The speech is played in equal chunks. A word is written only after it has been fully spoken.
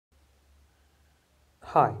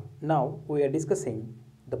Hi, now we are discussing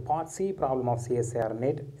the part C problem of CSIR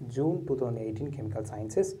NET June 2018 Chemical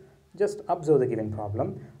Sciences. Just observe the given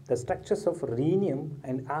problem, the structures of rhenium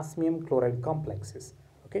and osmium chloride complexes.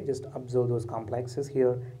 Okay, just observe those complexes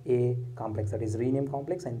here. A complex, that is rhenium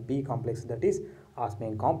complex, and B complex, that is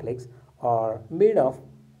osmium complex, are made up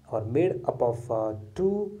of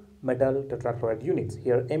two metal tetrachloride units.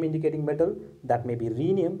 Here M indicating metal, that may be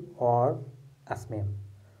rhenium or osmium.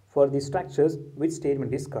 For the structures, which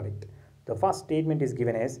statement is correct? The first statement is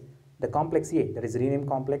given as the complex A, that is rhenium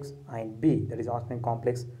complex, and B, that is osmium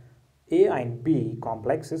complex. A and B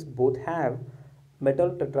complexes both have metal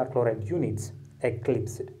tetrachloride units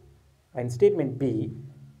eclipsed. And statement B,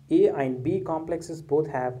 A and B complexes both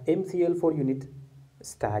have MCl4 unit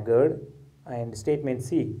staggered. And statement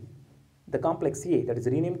C, the complex A, that is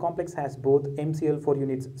rhenium complex, has both MCl4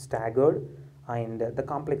 units staggered, and the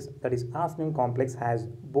complex, that is osmium complex, has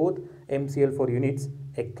both MCl4 units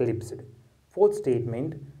eclipsed. Fourth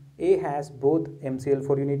statement, A has both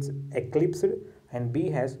MCl4 units eclipsed and B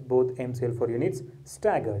has both MCl4 units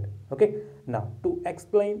staggered. Okay, now to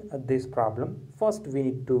explain this problem, first we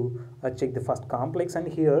need to check the first complex, and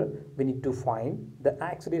here we need to find the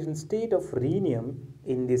oxidation state of rhenium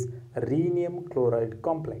in this rhenium chloride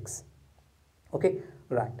complex. Okay,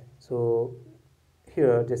 right, so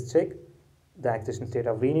here just check the oxidation state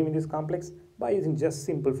of rhenium in this complex by using just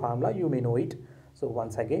simple formula. You may know it. So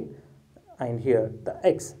once again, and here the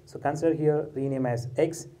X, so consider here rhenium as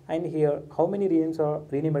X, and here how many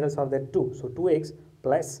rhenium metals are there? 2, so 2X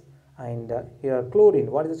plus, and here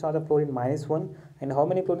chlorine, what is the charge of chlorine? -1, and how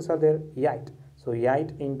many chlorines are there? 8, so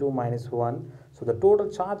 8 into -1, so the total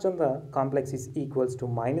charge on the complex is equals to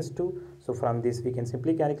 -2. So from this we can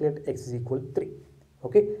simply calculate X is equal to 3.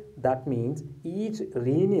 Okay, that means each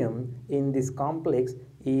rhenium in this complex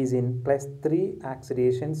is in +3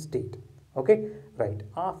 oxidation state. Okay, right,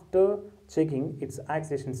 after checking its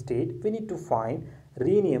oxidation state, we need to find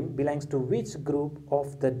rhenium belongs to which group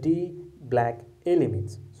of the D black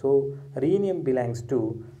elements. So rhenium belongs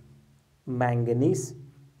to manganese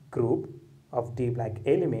group of D black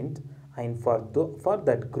element, and for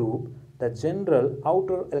that group the general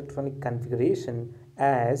outer electronic configuration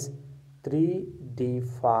as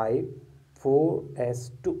 3d5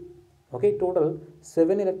 4s2. Okay, total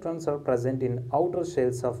 7 electrons are present in outer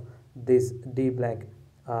shells of this D black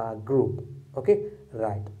group. Okay,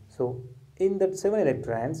 right, so in that 7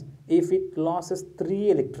 electrons, if it loses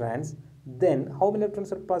 3 electrons, then how many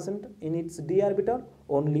electrons are present in its d orbital?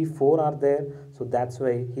 Only 4 are there. So that's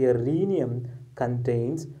why here rhenium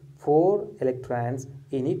contains 4 electrons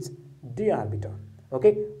in its d orbital.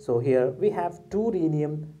 Okay, so here we have 2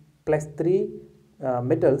 rhenium plus 3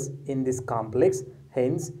 metals in this complex,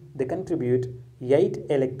 hence they contribute 8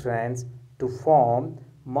 electrons to form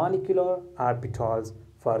molecular orbitals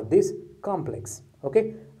for this complex.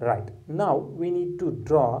 Okay, right, now we need to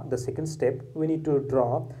draw the second step. We need to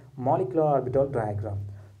draw molecular orbital diagram.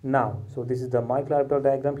 Now, so this is the molecular orbital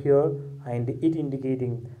diagram here, and it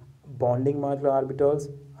indicating bonding molecular orbitals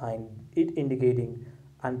and it indicating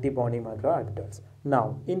anti-bonding molecular orbitals.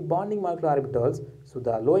 Now in bonding molecular orbitals, so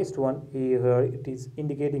the lowest one here, it is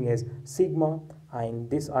indicating as sigma, and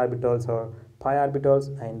these orbitals are pi orbitals,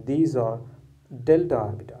 and these are delta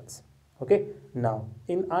orbitals. Okay, now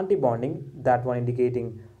in anti-bonding, that one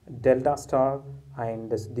indicating delta star,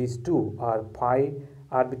 and these two are pi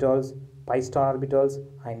orbitals, pi star orbitals,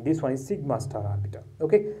 and this one is sigma star orbital.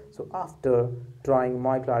 Okay, so after drawing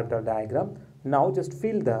molecular orbital diagram, now just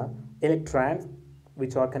fill the electrons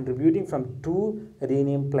which are contributing from 2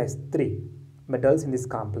 rhenium plus 3 metals in this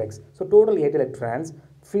complex. So total 8 electrons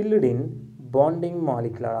filled in bonding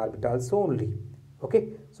molecular orbitals only.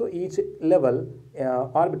 Okay, so each level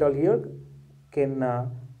orbital here can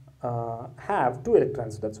have 2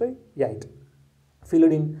 electrons, that's why 8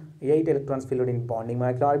 electrons filled in bonding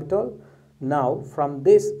molecular orbital. Now from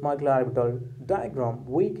this molecular orbital diagram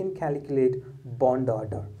we can calculate bond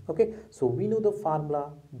order. Okay, so we know the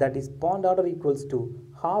formula, that is bond order equals to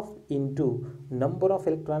half into number of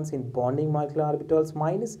electrons in bonding molecular orbitals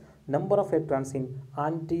minus number of electrons in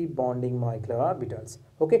anti-bonding molecular orbitals.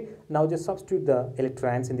 Okay, now just substitute the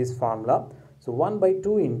electrons in this formula. So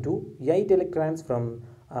 1/2 into 8 electrons from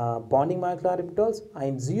bonding molecular orbitals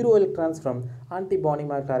and 0 electrons from anti-bonding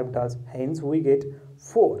molecular orbitals, hence we get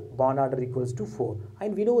 4. Bond order equals to 4,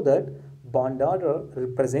 and we know that bond order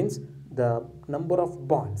represents the number of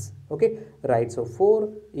bonds. Okay, right, so 4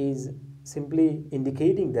 is simply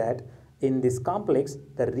indicating that in this complex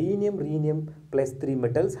the rhenium plus 3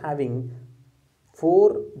 metals having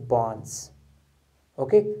 4 bonds.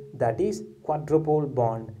 Okay, that is quadrupole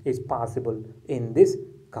bond is possible in this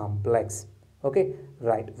complex. Okay,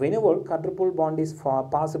 right. Whenever quadrupole bond is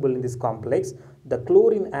possible in this complex, the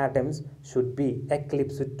chlorine atoms should be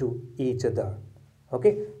eclipsed to each other.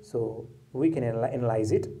 Okay, so we can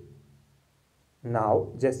analyze it. Now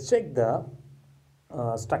just check the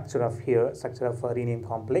structure of Rhenium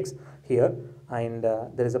complex here, and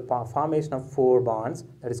there is a formation of 4 bonds,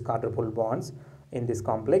 that is quadrupole bonds in this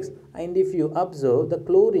complex. And if you observe, the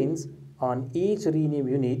chlorines on each Rhenium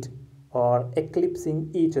unit are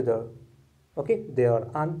eclipsing each other. Okay, they are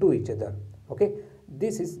onto each other. Okay,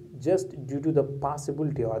 this is just due to the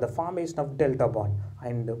possibility or the formation of delta bond,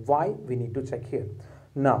 and why we need to check here.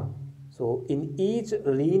 Now, so in each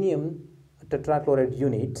Rhenium tetrachloride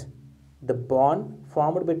unit, the bond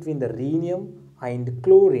formed between the Rhenium and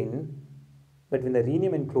chlorine,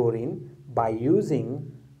 by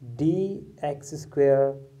using dx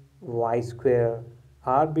square y square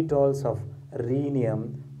orbitals of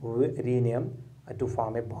Rhenium to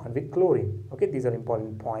form a bond with chlorine. Okay, these are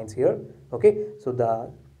important points here. Okay, so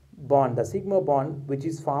the sigma bond which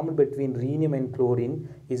is formed between Rhenium and chlorine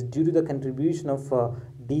is due to the contribution of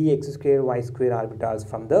dx square y square orbitals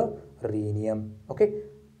from the Rhenium. Okay,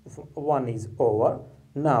 one is over.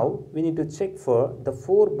 Now we need to check for the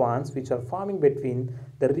 4 bonds which are forming between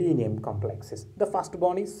the Rhenium complexes. The first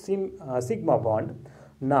bond is sigma bond.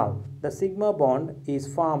 Now the sigma bond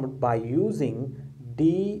is formed by using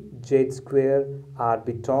dz square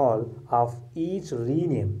orbital of each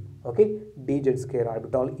Rhenium. Okay, dz square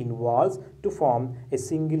orbital involves to form a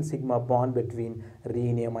single sigma bond between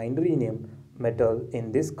Rhenium and Rhenium metal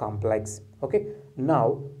in this complex. Okay,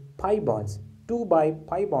 now pi bonds, 2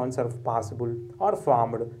 pi bonds are possible or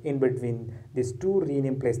formed in between these 2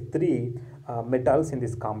 Rhenium plus 3 metals in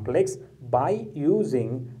this complex by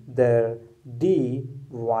using the dyz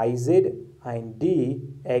and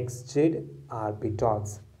dxz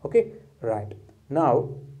orbitals. Okay, right. Now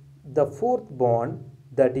the 4th bond,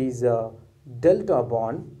 that is delta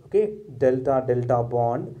bond. Okay, delta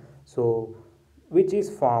bond, so which is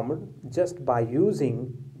formed just by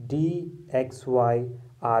using dxy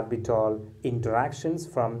orbital interactions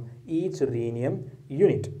from each Rhenium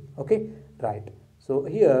unit. Okay, right. So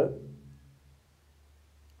here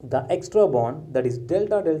the extra bond, that is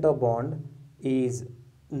delta bond, is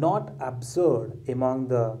not observed among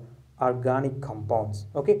the organic compounds.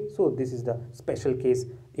 Okay, so this is the special case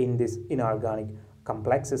in this inorganic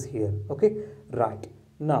complexes here. Okay, right.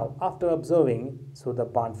 Now after observing so the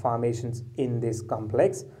bond formations in this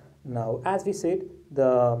complex, now as we said,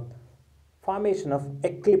 the formation of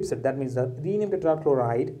eclipsed, that means the Rhenium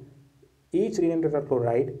tetrachloride, each Rhenium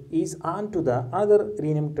tetrachloride is onto the other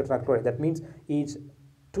Rhenium tetrachloride. That means each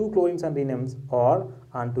 2 chlorines and Rheniums are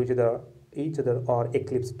onto each other or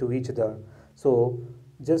eclipsed to each other. So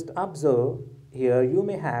just observe here, you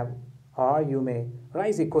may have or you may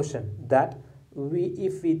raise a question that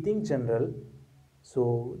if we think general,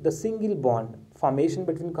 so the single bond formation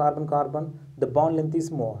between carbon, the bond length is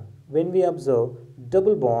more. When we observe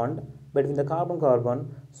double bond between the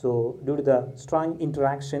carbon, so due to the strong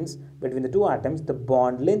interactions between the 2 atoms, the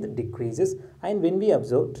bond length decreases. And when we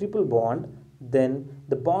observe triple bond, then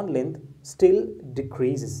the bond length still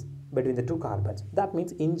decreases between the 2 carbons. That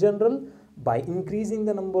means in general, by increasing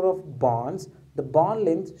the number of bonds, the bond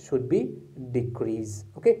length should be decreased.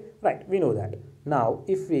 Okay, right, we know that. Now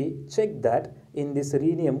if we check that in this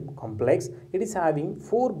Rhenium complex, it is having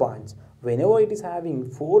 4 bonds. Whenever it is having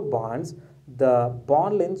 4 bonds, the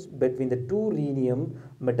bond length between the 2 Rhenium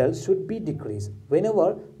metals should be decreased.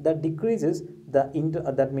 Whenever that decreases, that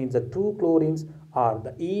means the 2 chlorines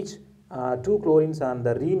or each 2 chlorines and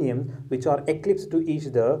the Rhenium which are eclipsed to each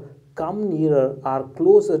other come nearer or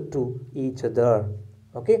closer to each other.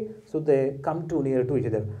 Okay, so they come to near to each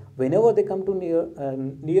other. Whenever they come to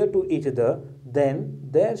near to each other, then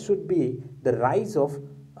there should be the rise of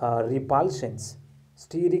repulsions,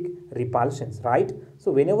 steric repulsions, right?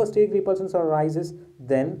 So whenever steric repulsions rises,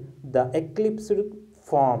 then the eclipsed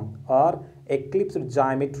form or eclipsed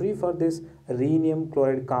geometry for this Rhenium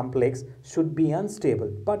chloride complex should be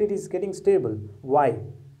unstable, but it is getting stable. Why?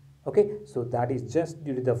 Okay, so that is just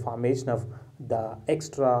due to the formation of the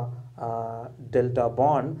extra delta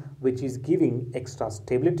bond, which is giving extra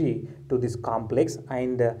stability to this complex.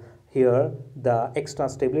 And here the extra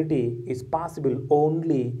stability is possible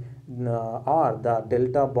only or the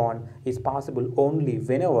delta bond is possible only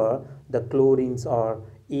whenever the chlorines are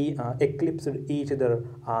eclipsed each other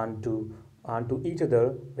onto each other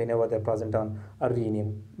whenever they are present on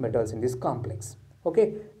Rhenium metals in this complex.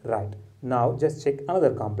 Okay, right. Now just check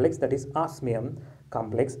another complex, that is Osmium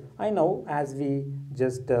complex. I know as we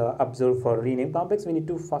just observe for Rhenium complex, we need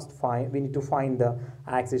to find the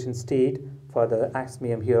accretion state for the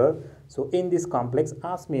osmium here. So in this complex,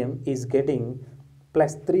 osmium is getting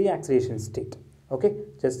 +3 oxidation state. Okay,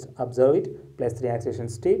 just observe it, +3 oxidation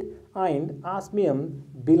state, and osmium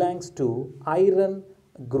belongs to iron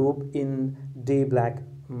group in D black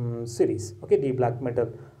series. Okay, D black metal,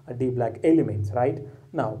 D black elements, right?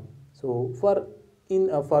 Now, so for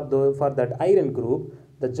that iron group,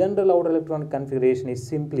 the general outer electron configuration is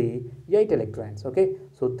simply 8 electrons. Okay,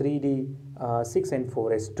 so 3d 6 and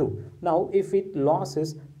 4s2. Now if it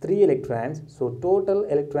loses 3 electrons, so total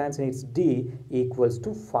electrons in its d equals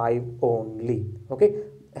to 5 only. Okay,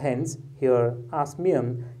 hence here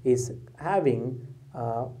osmium is having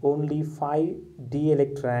only 5 d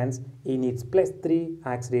electrons in its +3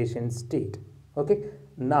 oxidation state. Okay,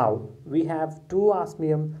 now we have 2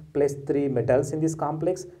 osmium +3 metals in this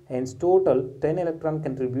complex, hence total 10 electron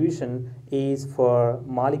contribution is for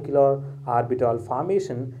molecular orbital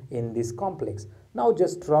formation in this complex. Now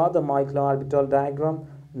just draw the molecular orbital diagram.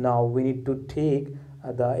 Now we need to take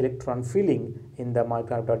the electron filling in the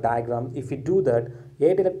molecular orbital diagram. If we do that,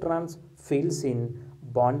 8 electrons fills in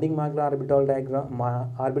bonding molecular orbital diagram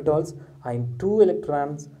orbitals, and 2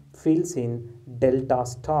 electrons fills in delta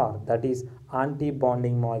star, that is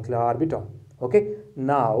anti-bonding molecular orbital. Okay,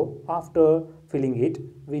 now after filling it,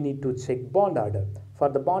 we need to check bond order. For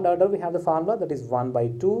the bond order, we have the formula, that is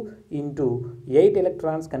 1/2 into 8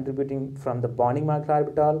 electrons contributing from the bonding molecular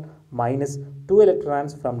orbital minus 2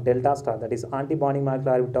 electrons from delta star, that is anti-bonding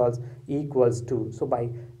molecular orbitals, equals to. So by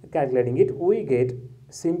calculating it, we get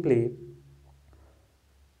simply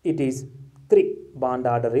it is 3. Bond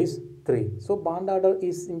order is 3. So bond order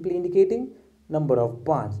is simply indicating number of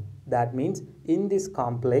bonds. That means in this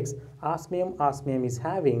complex, osmium is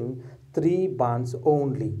having 3 bonds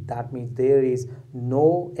only. That means there is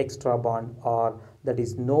no extra bond, or that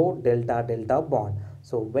is no delta bond.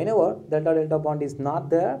 So whenever delta bond is not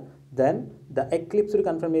there, then the eclipsed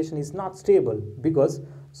conformation is not stable, because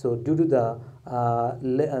so due to the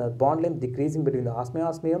bond length decreasing between the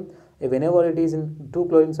osmium, whenever it is in 2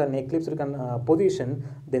 chlorines are in eclipsed position,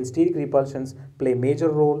 then steric repulsions play major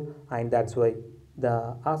role, and that's why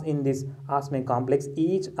in this osmium complex,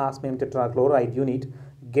 each osmium tetrachloride unit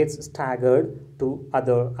gets staggered to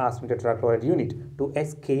other osmium tetrachloride unit to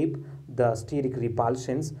escape the steric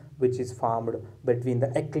repulsions which is formed between the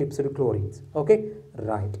eclipsed chlorines. Okay,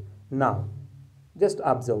 right. Now just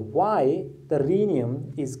observe why the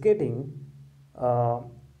rhenium is getting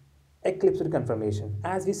eclipsed conformation.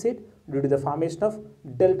 As we said, due to the formation of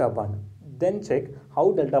delta bond. Then check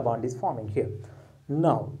how delta bond is forming here.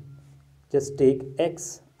 Now just take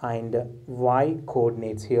x and y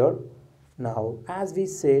coordinates here. Now as we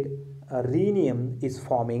said, rhenium is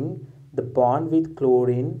forming the bond with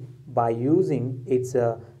chlorine by using its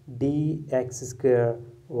dx square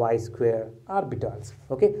y square orbitals.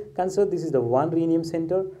 Okay, consider this is the one rhenium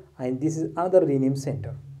center and this is another rhenium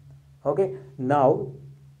center. Okay, now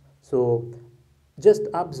so just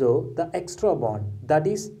observe the extra bond, that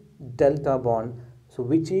is delta bond, so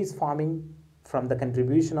which is forming from the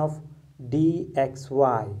contribution of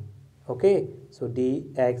dxy. Okay, so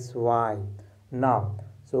dxy. Now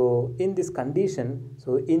so in this condition,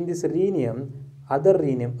 so in this rhenium, other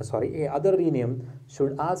rhenium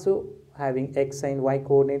should also having x and y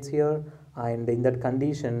coordinates here, and in that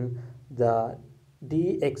condition the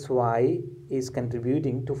dxy is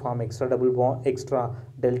contributing to form extra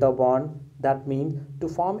delta bond. That means to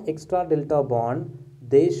form extra delta bond,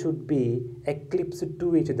 they should be eclipsed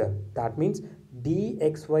to each other. That means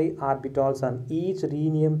dxy orbitals on each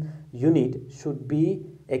rhenium unit should be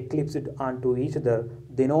eclipsed onto each other.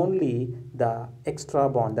 Then only the extra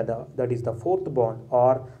bond, that is the fourth bond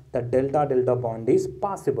or the delta bond is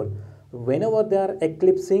possible. Whenever they are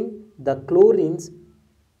eclipsing, the chlorines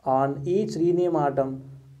on each rhenium atom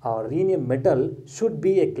or rhenium metal should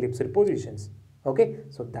be eclipsed positions. Okay,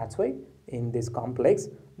 so that's why in this complex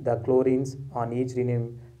the chlorines on each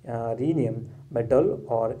rhenium metal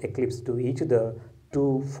are eclipsed to each other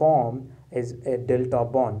to form as a delta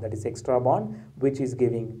bond, that is extra bond, which is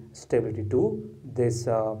giving stability to this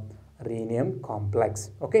rhenium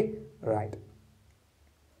complex. Okay, right.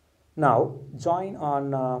 Now join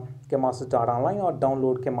on CHEMMasters.online or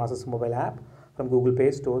download CHEMMaster's mobile app from Google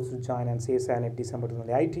Play Store to join and CSIR NET December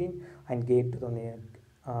 2018 and GATE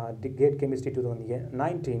Chemistry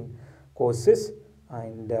 2019 courses.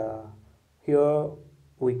 And here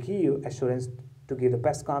we give assurance to give the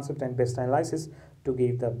best concept and best analysis, to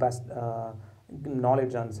give the best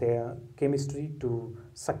knowledge on say chemistry to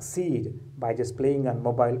succeed by just playing on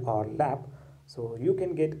mobile or lap. So you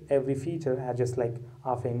can get every feature just like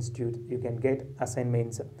of institute. You can get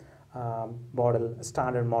assignments,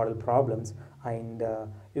 standard model problems, and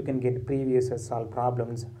you can get previous solved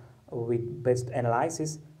problems with best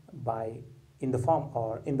analysis by in the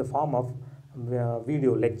form of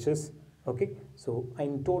video lectures. Okay, so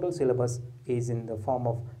in total syllabus is in the form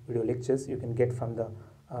of video lectures you can get from the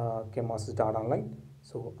CHEMMasters.online.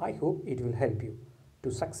 So I hope it will help you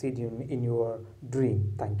to succeed in your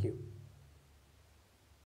dream. Thank you.